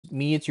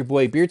me. It's your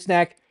boy Beard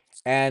Snack,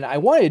 and I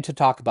wanted to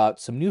talk about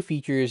some new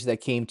features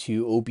that came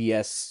to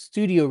OBS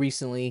Studio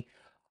recently,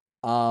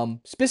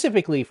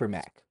 specifically for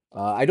Mac.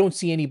 I don't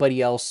see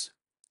anybody else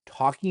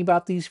talking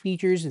about these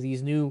features,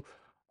 these new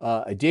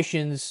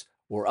additions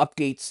or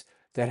updates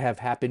that have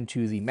happened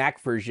to the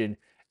Mac version,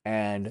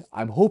 and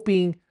I'm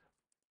hoping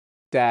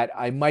that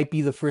I might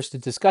be the first to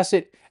discuss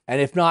it.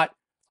 And if not,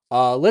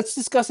 let's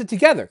discuss it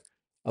together,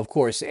 of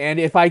course. And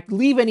if I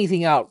leave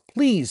anything out,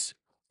 please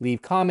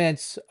leave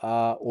comments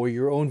or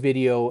your own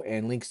video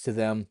and links to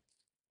them.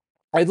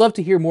 I'd love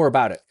to hear more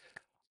about it.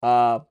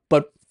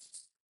 But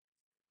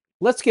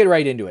let's get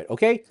right into it,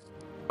 okay?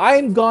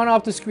 I'm gone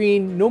off the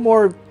screen. No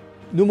more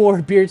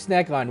Beard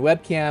Snack on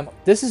webcam.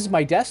 This is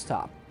my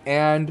desktop.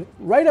 And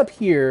right up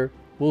here,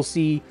 we'll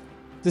see,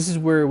 this is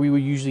where we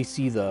would usually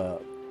see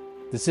the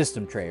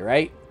system tray,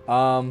 right?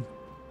 And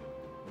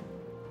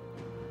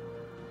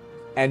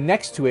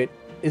next to it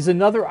is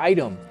another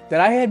item that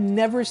I had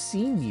never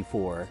seen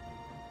before,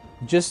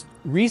 just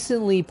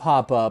recently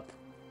pop up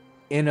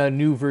in a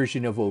new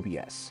version of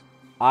OBS.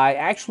 I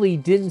actually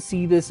didn't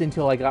see this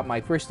until I got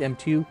my first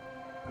M2,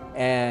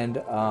 and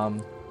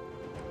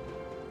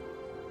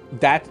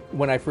that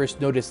when I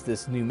first noticed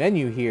this new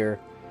menu here,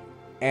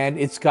 and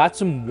it's got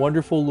some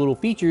wonderful little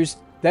features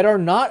that are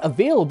not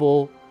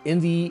available in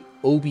the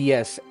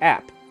OBS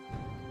app.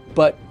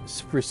 But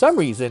for some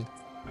reason,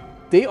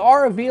 they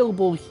are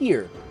available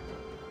here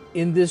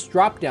in this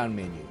drop-down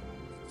menu.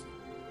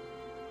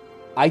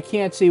 I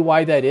can't say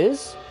why that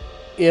is,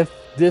 if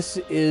this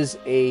is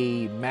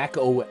a Mac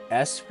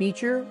OS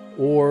feature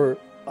or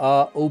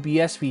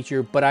OBS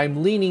feature, but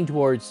I'm leaning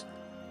towards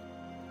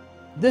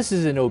this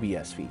is an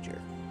OBS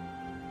feature.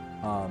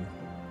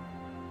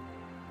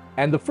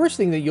 And the first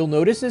thing that you'll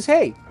notice is,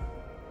 hey,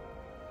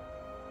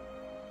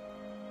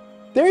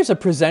 there's a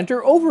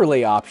presenter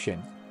overlay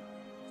option,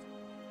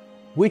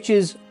 which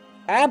is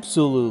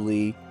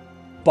absolutely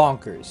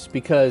bonkers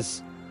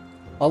because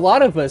a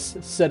lot of us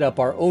set up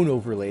our own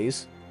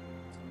overlays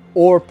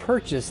or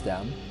purchase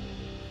them.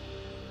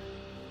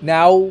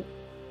 Now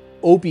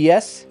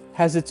OBS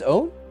has its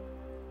own?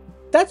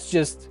 That's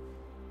just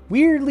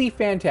weirdly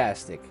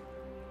fantastic.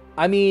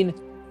 I mean,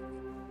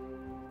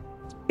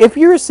 if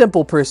you're a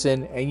simple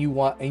person and you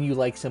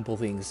like simple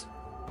things,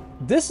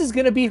 this is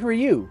going to be for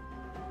you.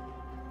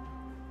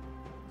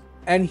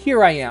 And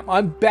here I am.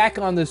 I'm back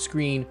on the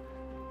screen.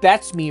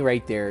 That's me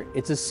right there.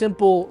 It's a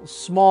simple,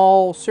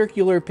 small,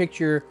 circular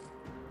picture,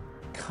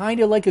 kind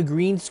of like a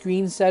green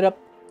screen setup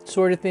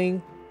sort of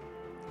thing.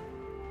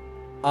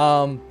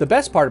 The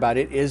best part about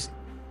it is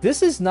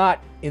this is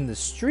not in the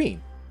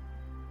stream.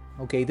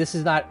 Okay, this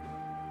is not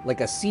like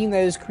a scene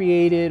that is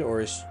created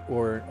or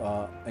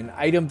an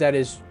item that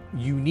is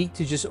unique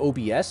to just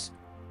OBS.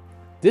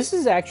 This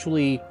is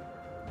actually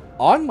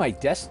on my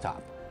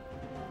desktop.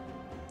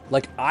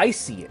 Like, I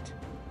see it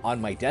on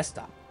my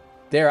desktop.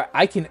 There,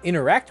 I can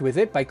interact with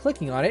it by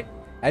clicking on it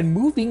and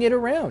moving it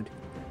around.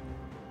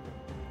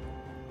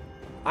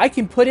 I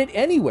can put it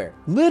anywhere.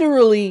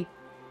 Literally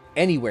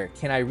anywhere.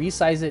 Can I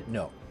resize it?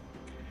 No.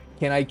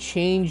 Can I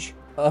change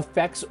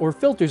effects or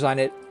filters on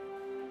it?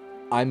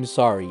 I'm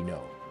sorry,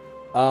 no.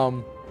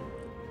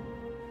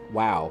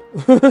 Wow.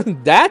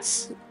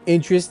 That's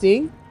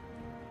interesting.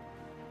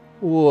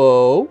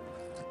 Whoa.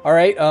 All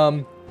right,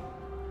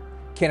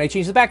 can I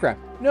change the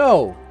background?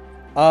 No.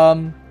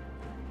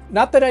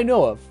 Not that I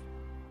know of.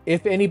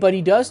 If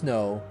anybody does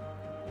know,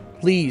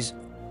 please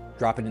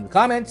drop it in the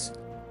comments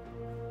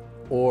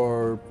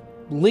or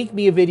link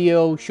me a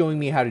video showing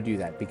me how to do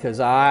that, because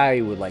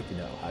I would like to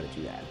know how to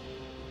do that.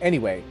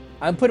 Anyway,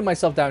 I'm putting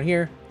myself down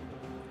here,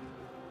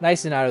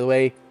 nice and out of the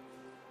way.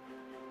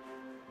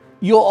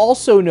 You'll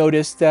also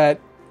notice that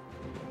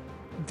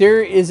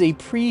there is a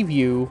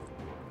preview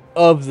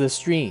of the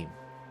stream.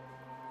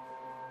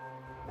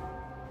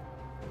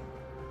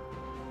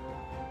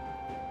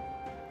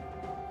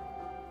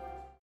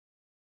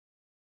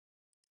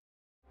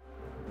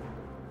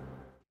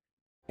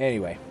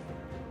 Anyway,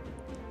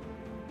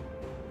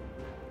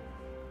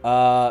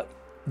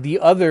 the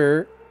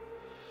other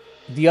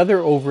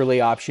overlay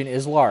option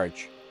is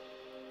large.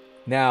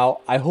 Now,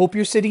 I hope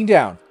you're sitting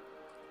down,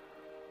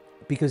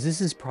 because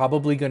this is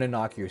probably going to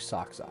knock your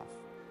socks off.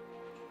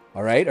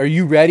 All right, are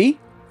you ready?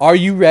 Are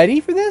you ready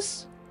for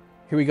this?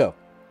 Here we go.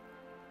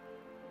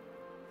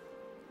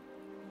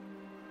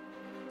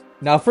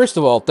 Now, first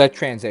of all, that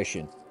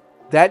transition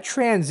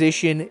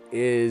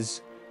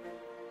is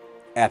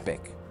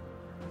epic.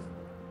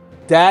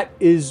 That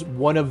is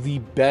one of the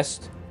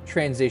best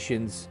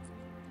transitions.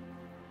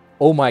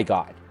 Oh my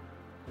God.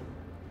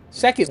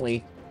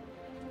 Secondly,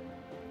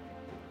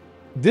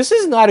 this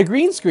is not a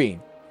green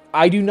screen.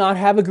 I do not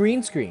have a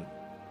green screen.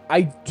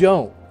 I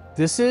don't.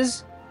 This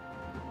is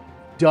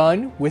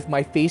done with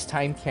my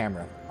FaceTime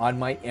camera on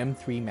my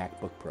M3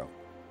 MacBook Pro.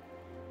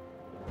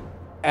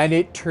 And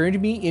it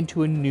turned me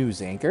into a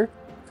news anchor.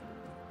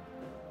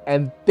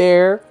 And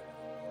there,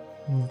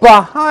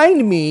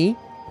 behind me,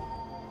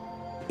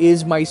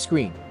 is my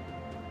screen.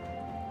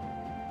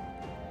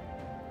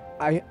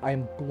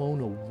 I'm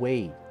blown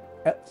away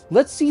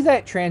Let's see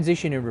that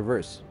transition in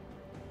reverse.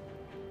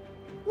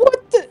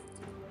 What the?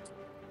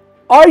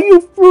 Are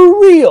you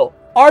for real?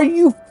 Are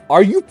you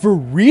for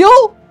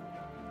real?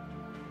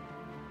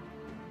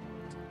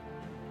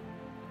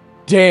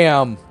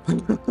 Damn.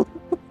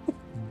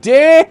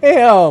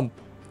 Damn.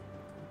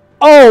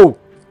 Oh.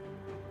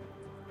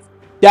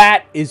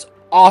 That is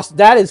awesome.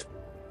 That is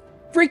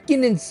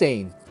freaking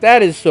insane.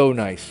 That is so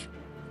nice.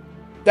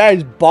 That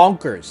is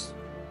bonkers.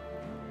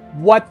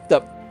 What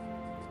the?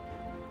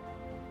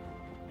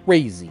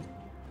 Crazy.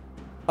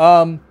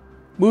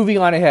 Moving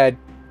on ahead.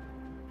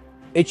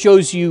 It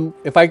shows you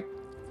if I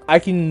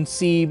can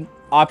see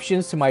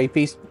options to my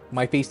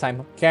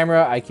FaceTime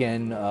camera. I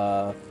can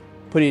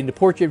put it into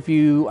portrait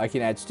view. I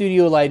can add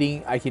studio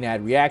lighting. I can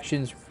add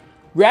reactions.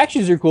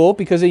 Reactions are cool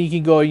because then you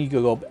can go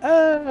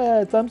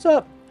thumbs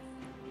up,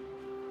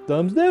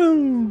 thumbs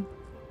down.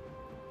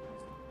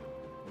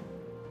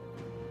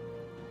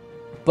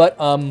 But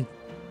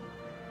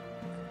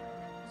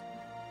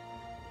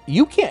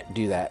you can't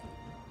do that.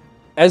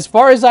 As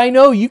far as I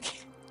know, you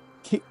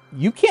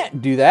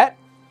can't do that.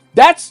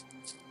 That's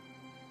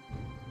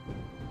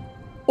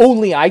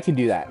only I can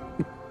do that.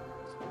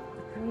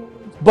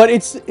 But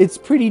it's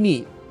pretty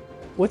neat.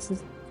 What's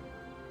this?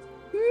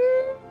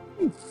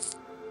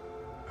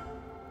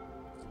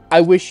 I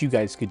wish you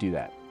guys could do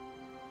that.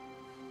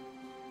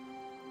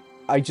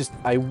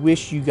 I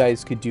wish you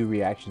guys could do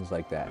reactions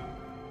like that.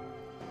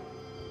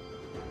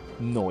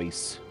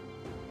 Noise.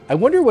 I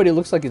wonder what it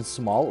looks like in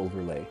small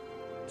overlay.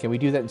 Can we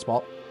do that in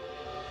small?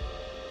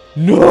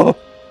 No!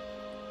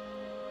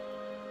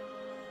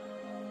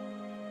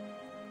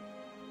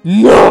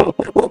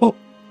 No!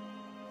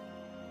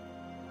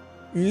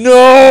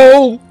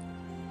 No!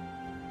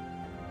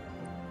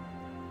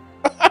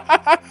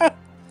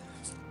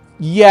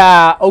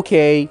 Yeah,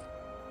 okay.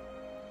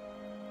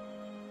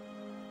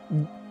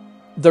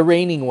 The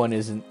raining one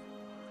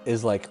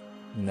is like,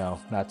 no,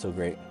 not so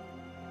great.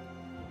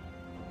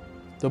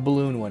 The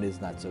balloon one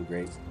is not so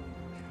great.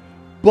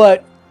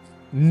 But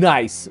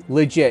nice,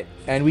 legit.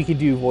 And we can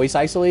do voice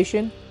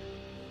isolation,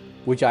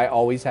 which I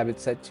always have it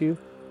set to.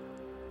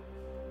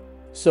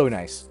 So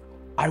nice.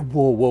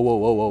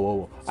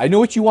 Whoa. I know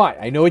what you want.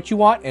 I know what you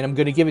want, and I'm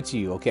going to give it to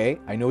you, okay?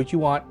 I know what you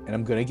want, and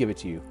I'm going to give it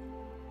to you.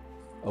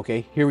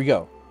 Okay, here we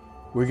go.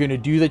 We're going to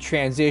do the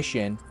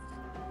transition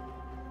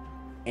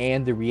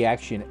and the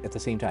reaction at the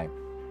same time.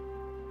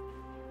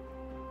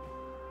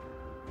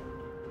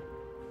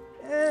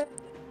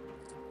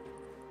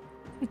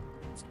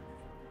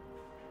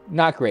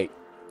 Not great.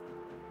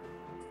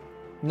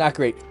 Not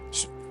great.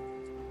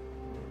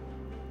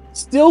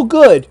 Still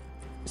good.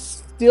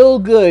 Still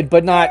good,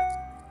 but not...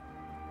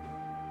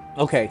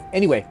 Okay,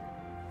 anyway.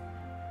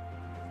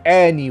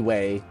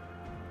 Anyway.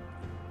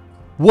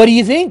 What do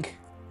you think?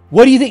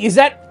 What do you think? Is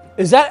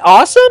that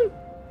awesome?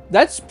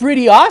 That's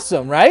pretty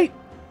awesome, right?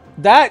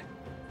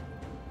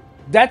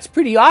 That's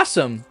pretty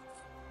awesome.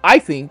 I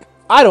think.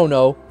 I don't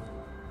know.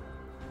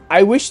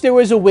 I wish there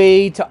was a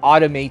way to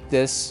automate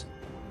this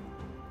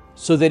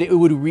so that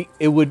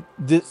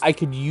I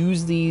could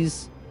use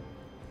these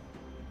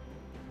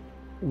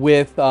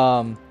with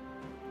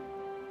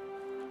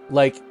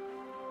like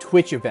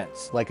Twitch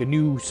events, like a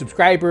new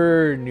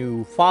subscriber,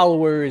 new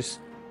followers,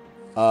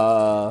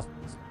 or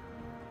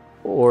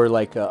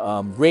like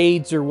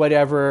raids or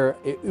whatever.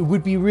 It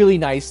would be really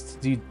nice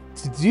to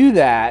do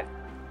that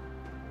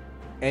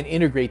and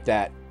integrate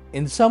that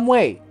in some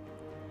way.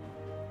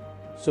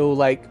 So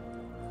like,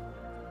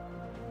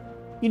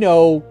 you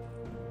know,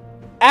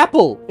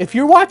 Apple, if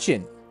you're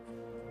watching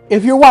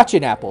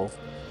Apple,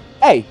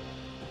 hey,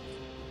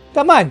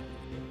 come on.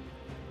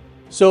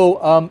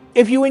 So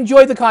if you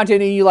enjoyed the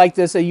content and you like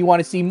this and you want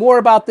to see more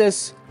about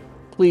this,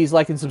 please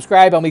like and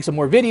subscribe. I'll make some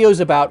more videos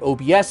about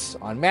OBS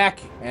on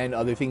Mac and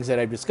other things that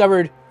I've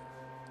discovered.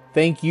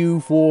 Thank you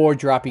for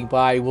dropping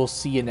by. We'll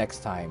see you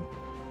next time.